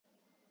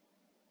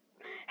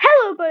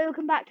everybody,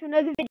 welcome back to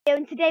another video,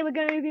 and today we're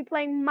going to be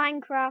playing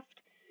Minecraft.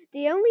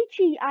 The only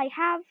cheat I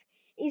have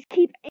is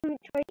keep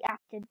inventory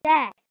after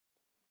death.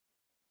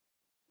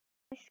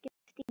 I skip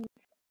Steve,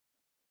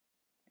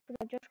 because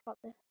I just got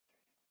this.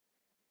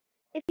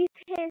 If you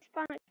hear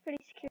Spawn, it's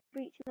pretty secure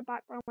breach in the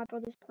background, my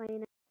brother's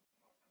playing it.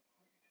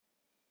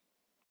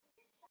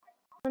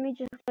 Let me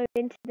just load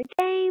into the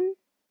game.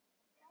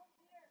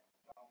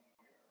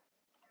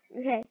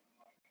 Okay.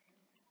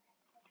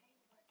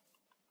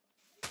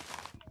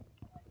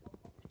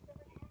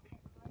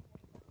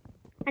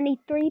 I need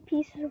 3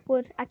 pieces of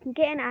wood. I can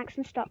get an axe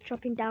and stop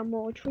chopping down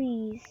more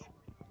trees.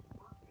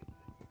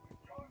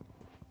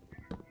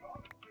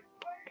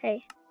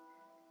 Okay.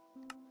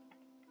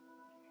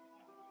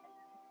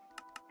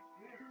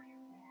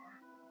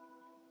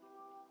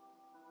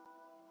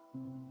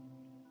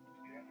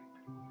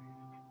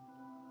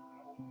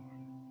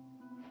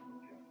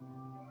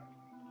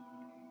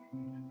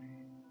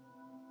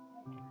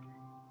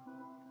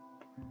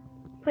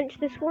 Punch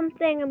this one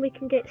thing and we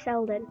can get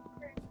Selden.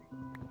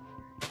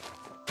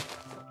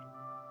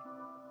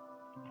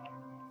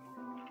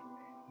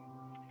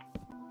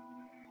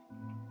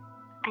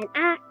 An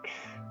axe.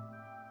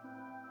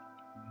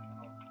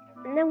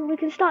 And then we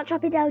can start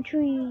chopping down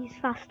trees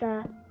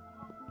faster.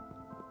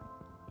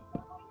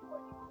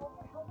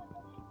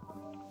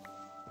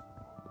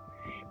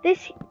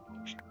 This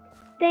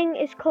thing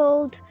is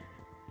called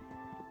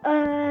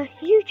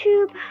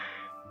YouTube.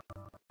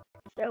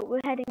 So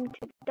we're heading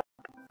to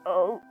Dark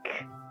Oak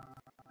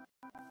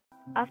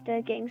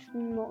after getting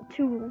some more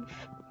tools.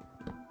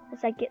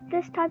 As I get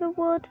this type of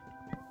wood.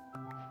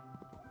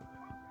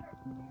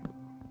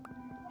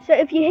 So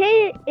if you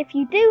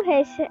do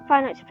hear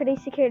Five Nights at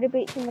Freddy's Security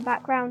Breach in the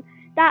background,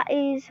 that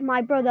is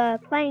my brother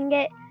playing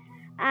it,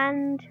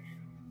 and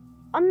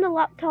on the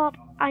laptop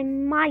I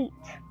might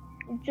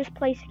just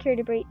play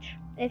Security Breach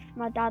if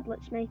my dad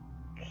lets me.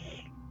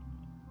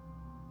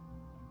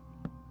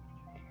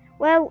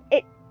 Well,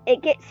 it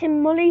gets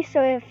him money,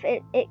 so if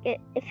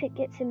it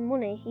gets him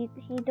money,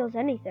 he does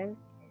anything.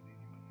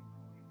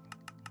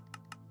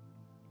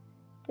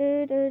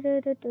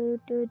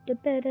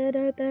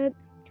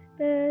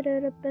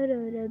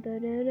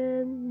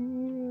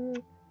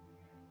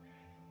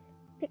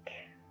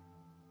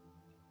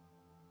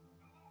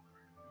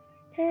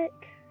 Pick.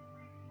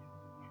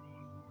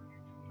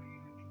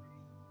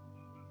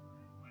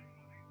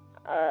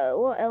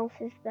 What else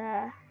is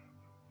there?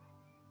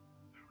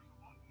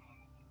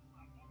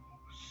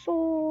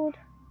 Sword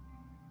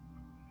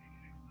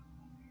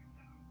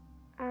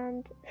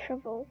and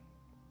shovel.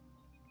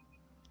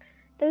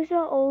 Those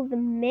are all the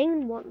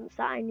main ones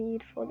that I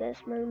need for this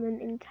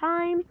moment in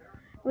time.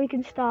 We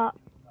can start.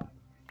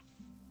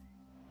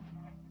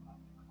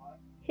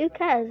 Who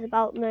cares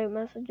about no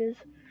messages?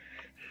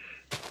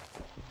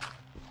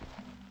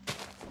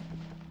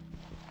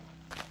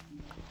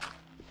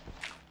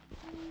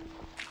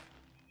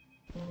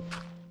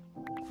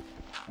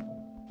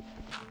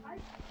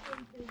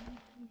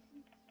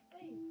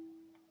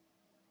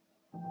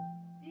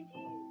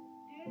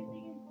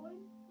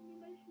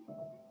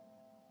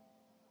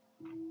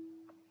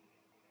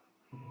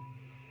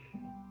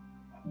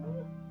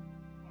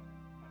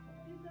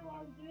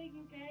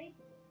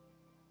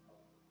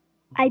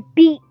 I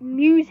beat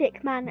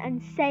Music Man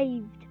and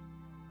saved.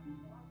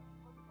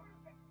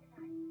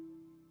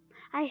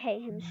 I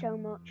hate him so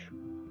much.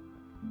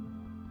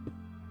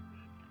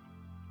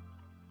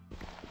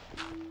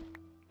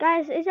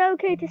 Guys, it's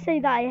okay to say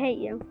that I hate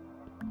you.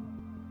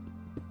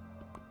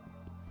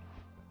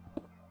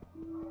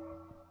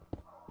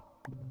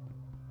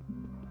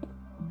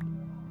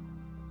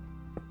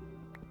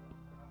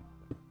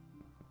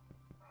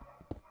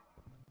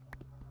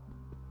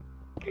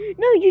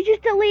 No, you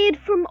just deleted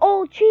from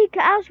all Chica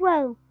as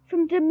well.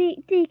 From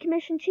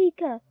decommissioned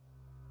Chica.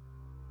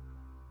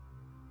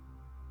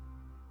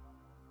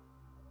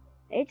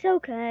 It's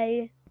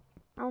okay.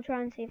 I'll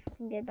try and see if I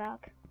can get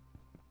back.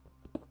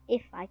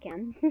 If I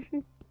can.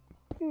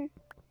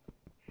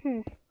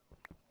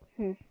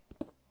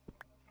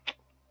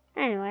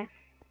 Anyway.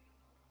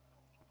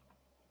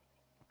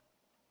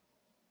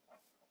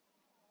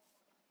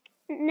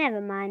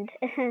 Never mind.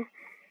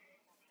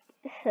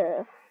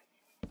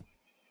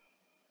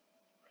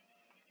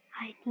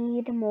 I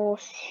need more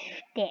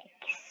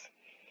sticks.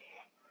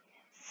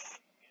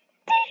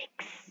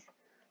 Sticks!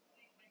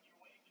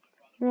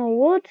 More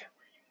wood.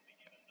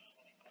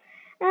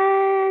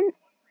 And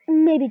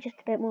maybe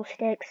just a bit more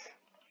sticks.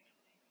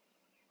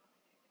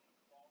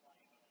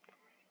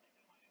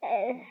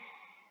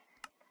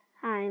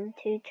 I'm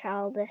too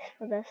childish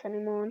for this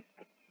anymore.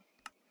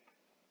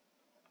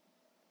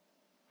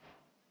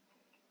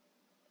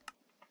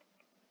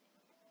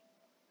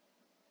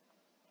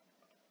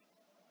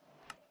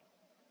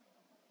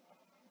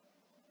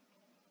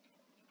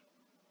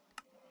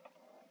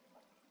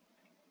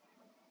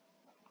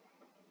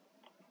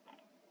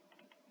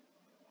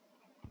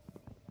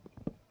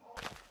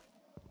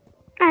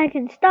 I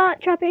can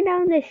start chopping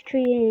down this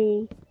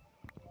tree.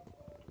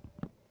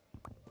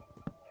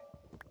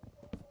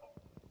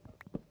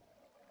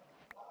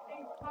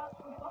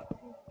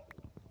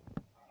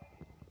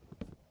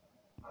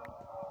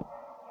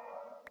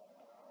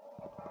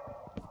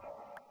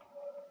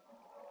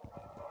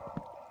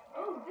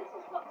 Oh, this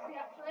is Foxy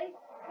actually.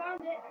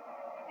 Found it.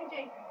 AJ.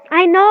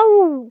 I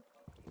know!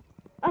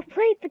 I've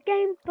played the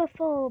game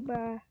before,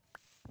 bruh.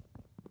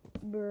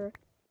 Bruh.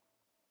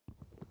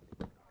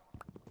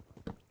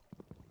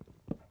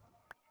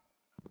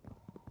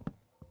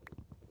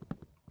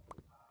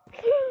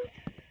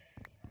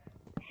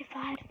 If I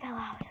had fell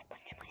out, I'd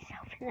punch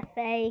myself in the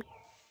face.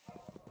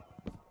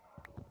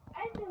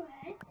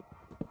 Enderhead.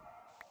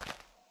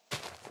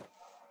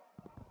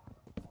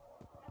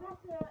 And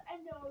that's a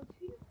Ender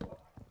 2.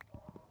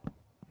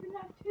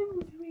 FNAF 2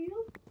 was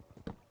real.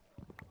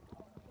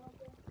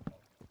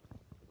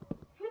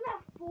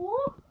 FNAF 4?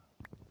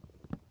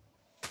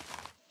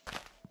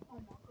 Oh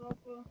my god,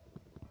 bro.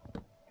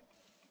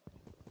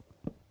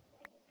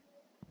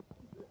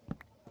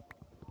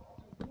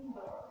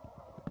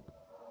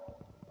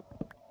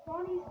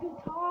 Bonnie's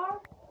guitar.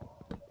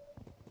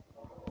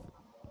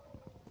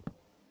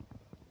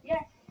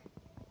 Yes.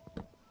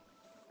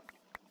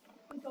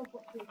 Good job,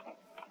 Foxy.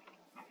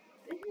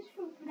 This is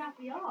from FNAF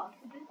VR,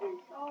 so this is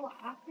all what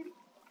happened.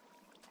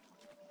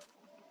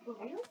 For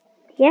real?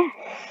 Yes.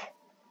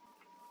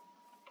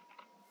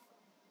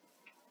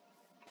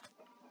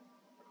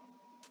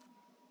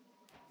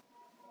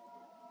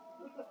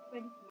 Look at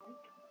Freddy's mic.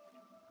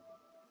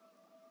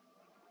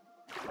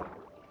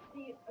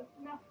 The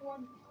FNAF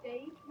 1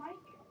 stage mic.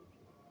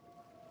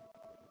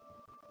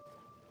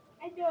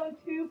 And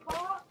 2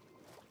 part.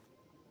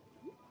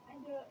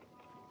 And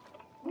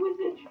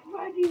Wizard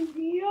Freddy's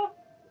here.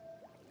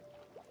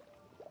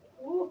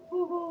 Oh,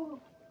 oh,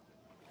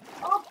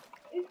 oh,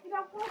 it's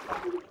FNAF 1.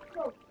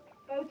 So,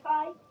 bow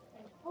tie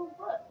and full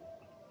foot.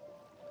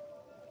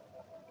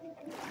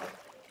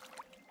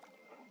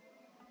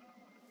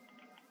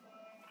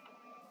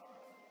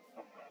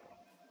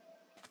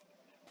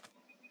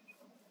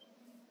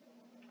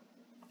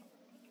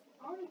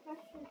 On the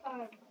question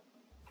time.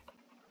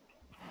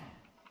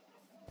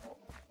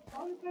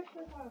 On the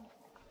question time.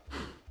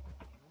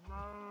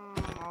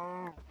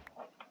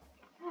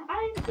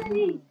 I'm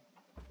Freddy.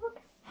 Look.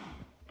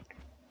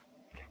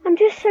 I'm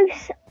just so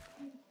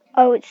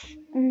oh, it's...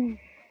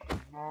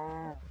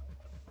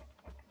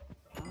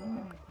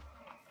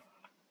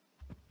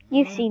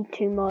 You've seen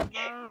too much.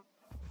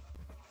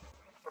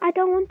 I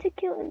don't want to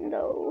kill him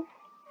though.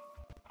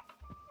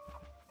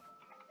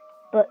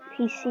 But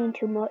he's seen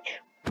too much.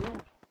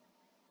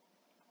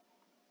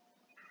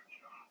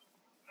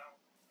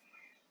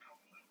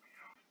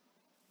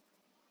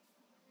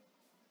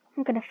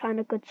 I'm gonna find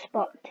a good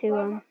spot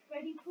to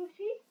Freddy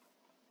plushie.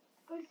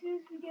 But as soon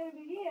as we get over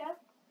here,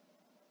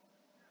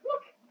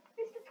 look,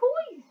 it's the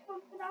toys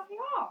from FNAF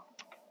VR.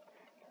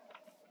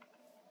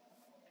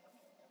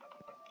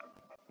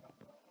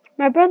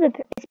 My brother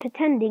is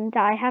pretending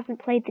that I haven't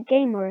played the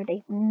game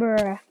already.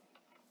 Bruh.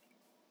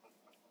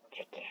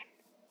 Chicken.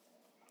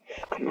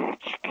 Come on,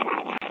 chicken.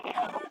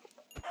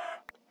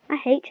 I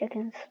hate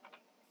chickens.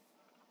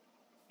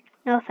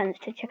 No offense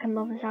to chicken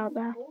lovers out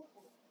there.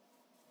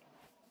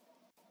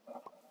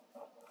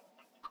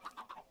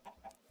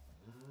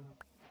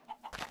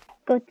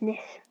 Goodness.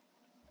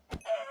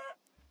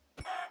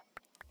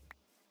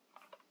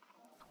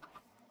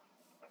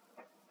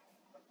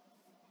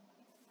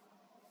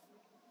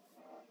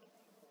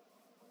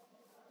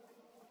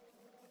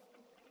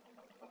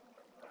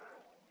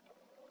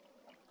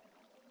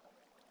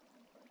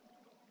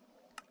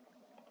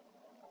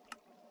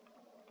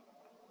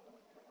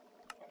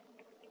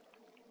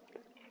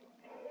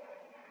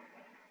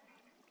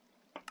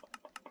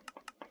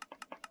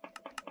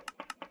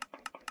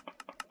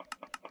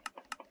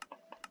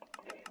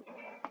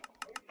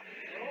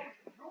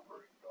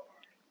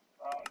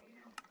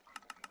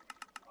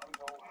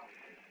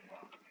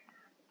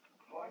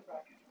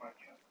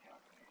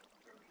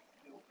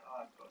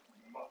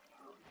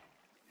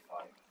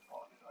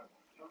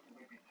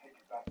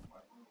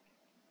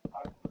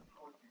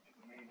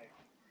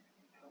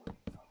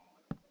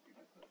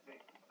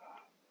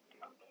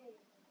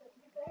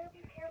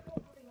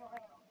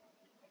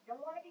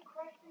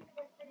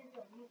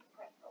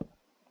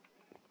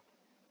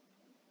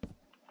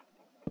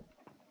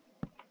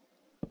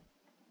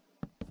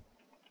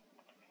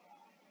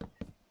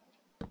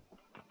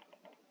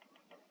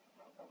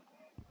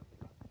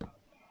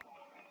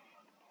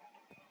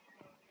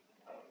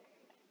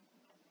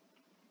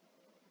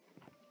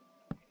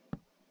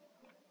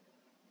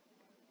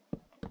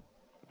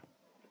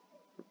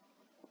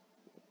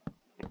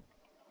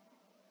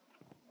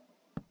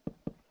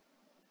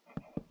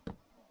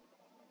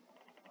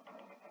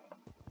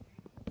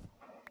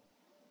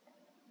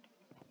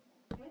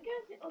 Can we go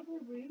to other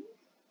rooms?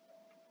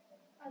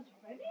 As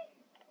Freddy?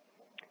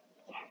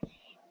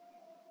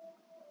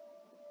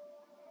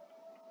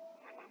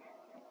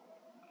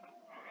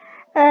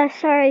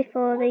 Sorry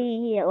for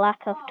the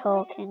lack of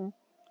talking.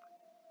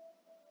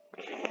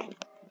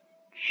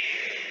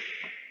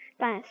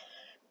 Thanks.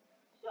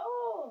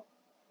 So,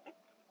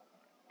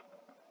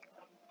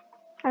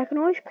 I can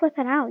always clip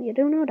it out, you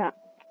do know that.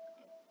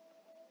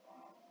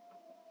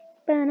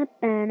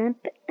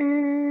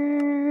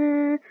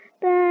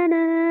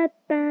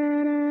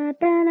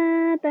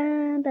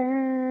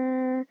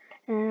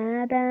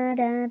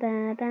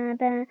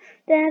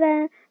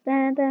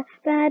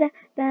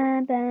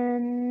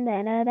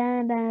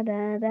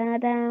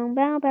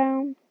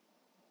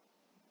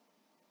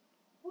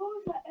 What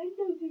was that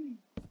Endo doing?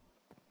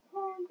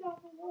 Climbing down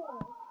the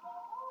wall.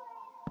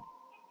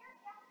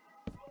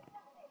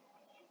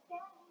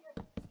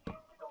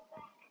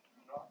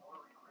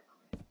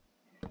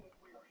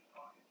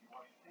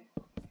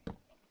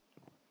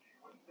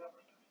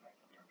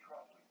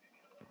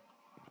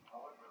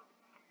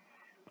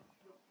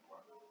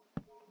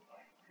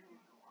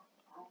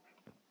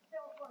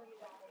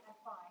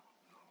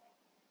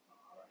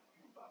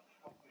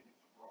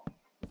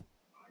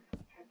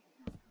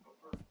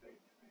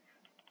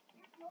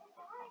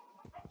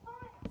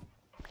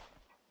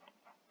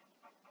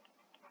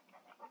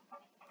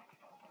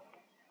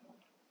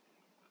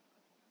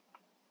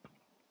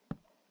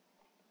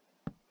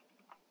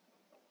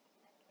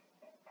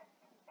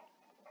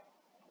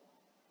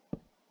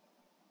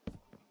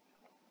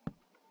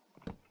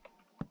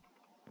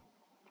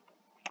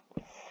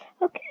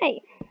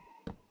 Okay.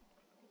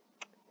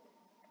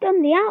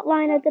 Done the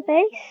outline of the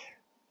base.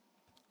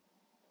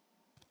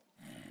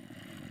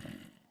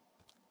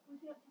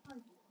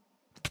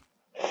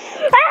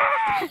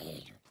 Ah!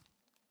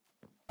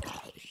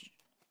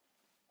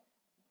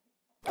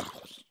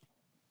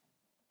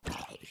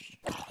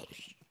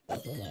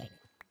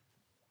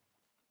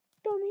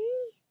 Dummy.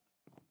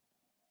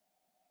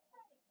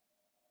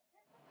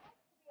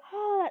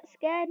 Oh, that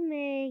scared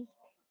me.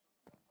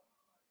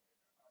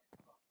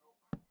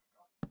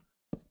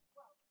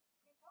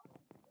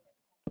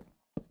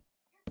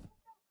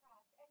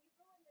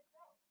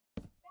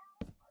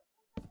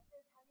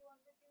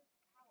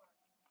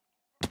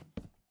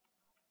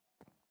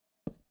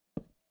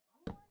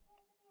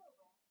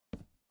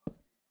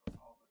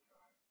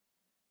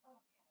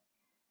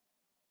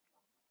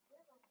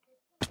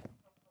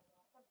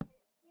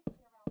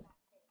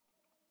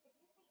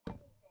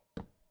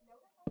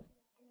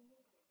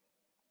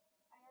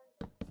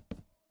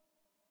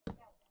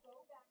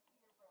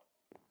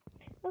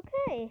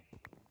 Okay.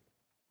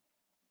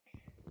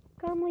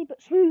 Calmly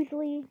but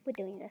smoothly, we're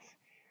doing this.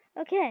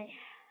 Okay.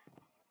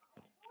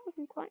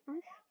 Looking quite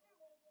nice.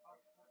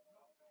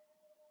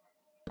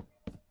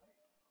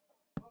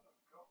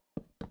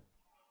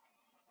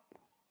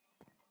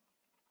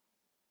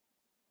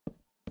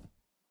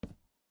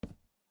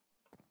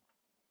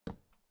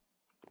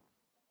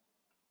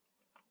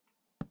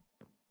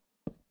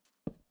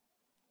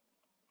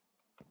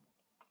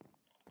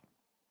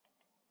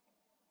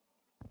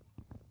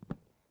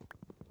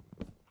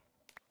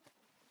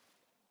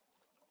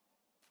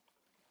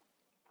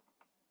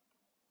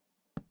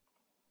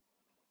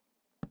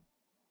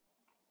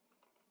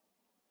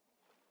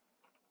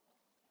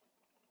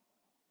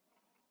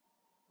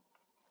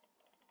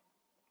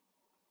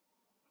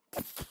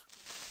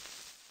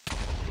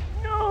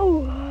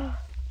 No!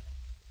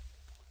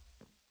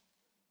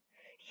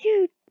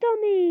 You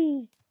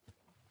dummy!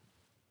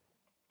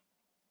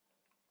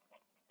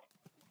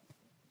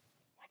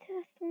 Why did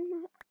I throw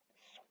my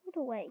sword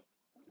away?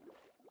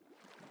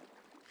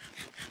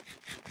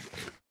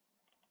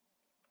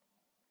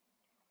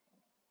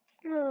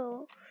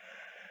 Oh.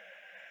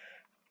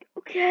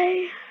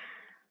 Okay.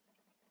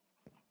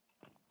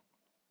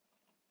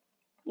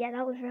 Yeah,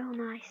 that was real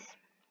nice.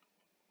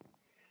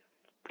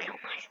 Real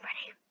nice,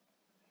 Freddy.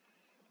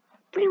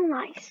 Real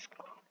nice.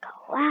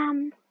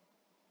 Glam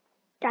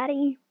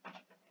Daddy.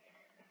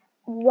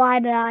 Why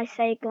did I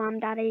say Glam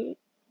Daddy?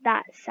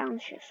 That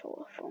sounds just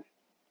awful.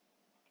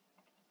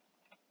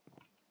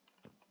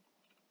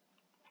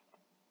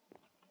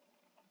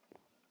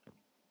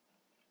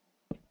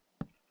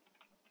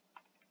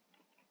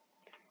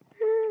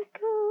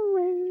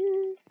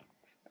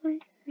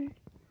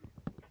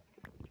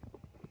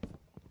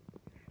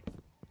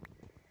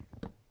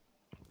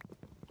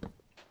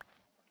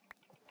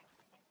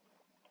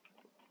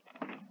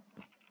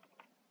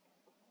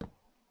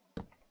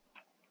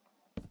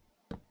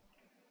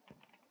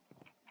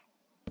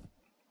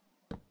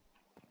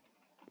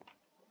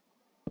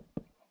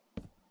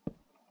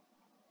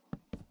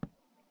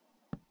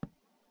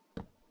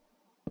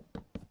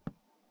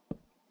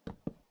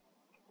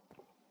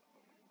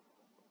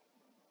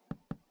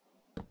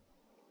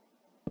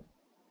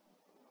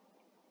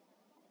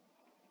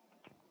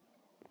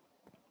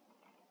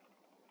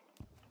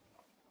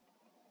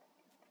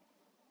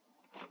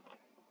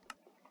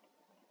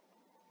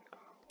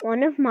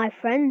 One of my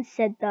friends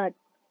said that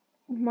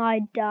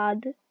my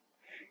dad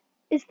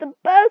is the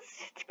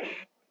best.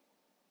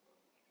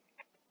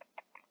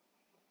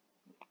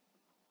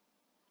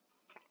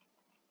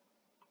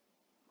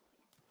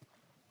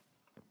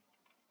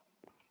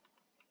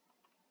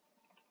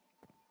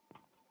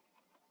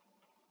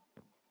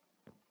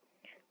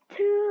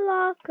 To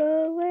lock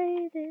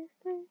away this.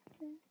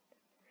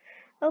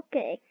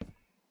 Okay.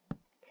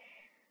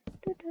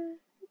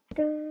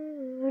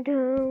 Boom.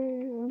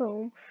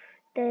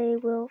 They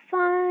will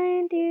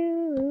find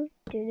you.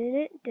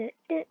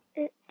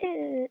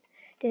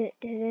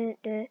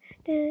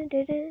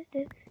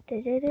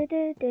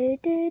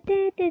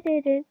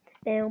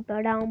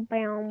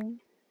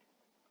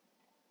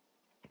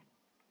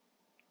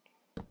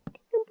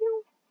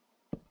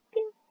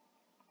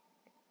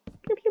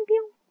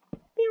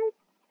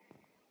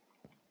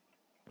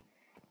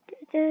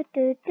 Okay,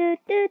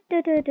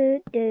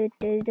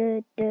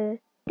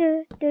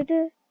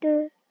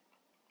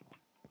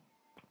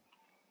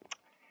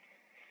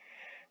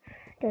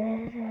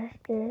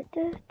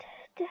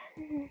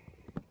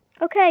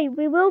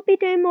 we will be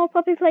doing more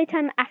Poppy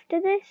Playtime after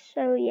this,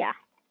 so yeah.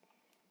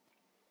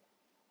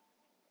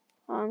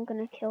 Oh, I'm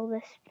gonna kill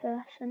this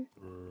person.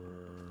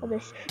 Or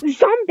this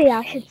zombie,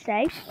 I should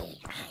say.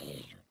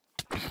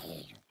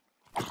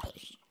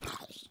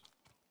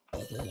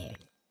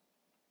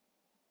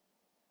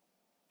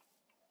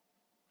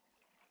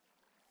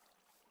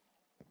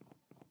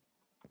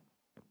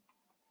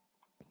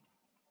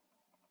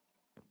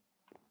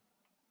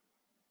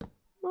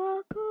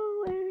 Walk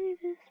away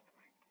this.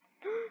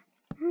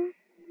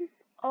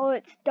 Oh,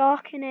 it's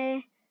dark in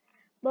here,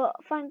 but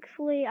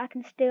thankfully I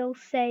can still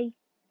see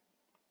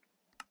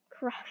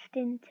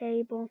crafting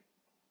table.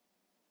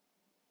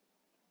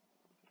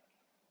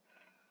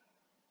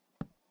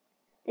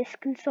 This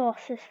can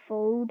source us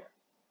food.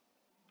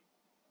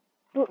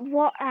 But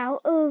what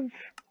out of?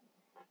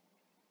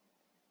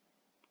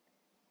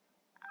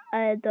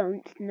 I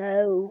don't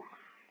know.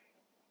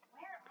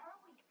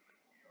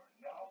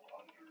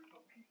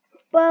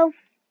 Well,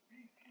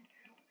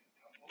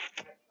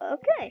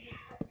 okay.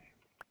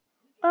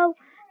 Well,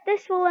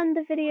 this will end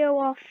the video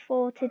off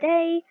for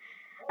today.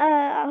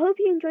 I hope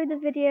you enjoyed the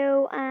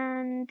video,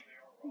 and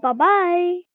bye-bye.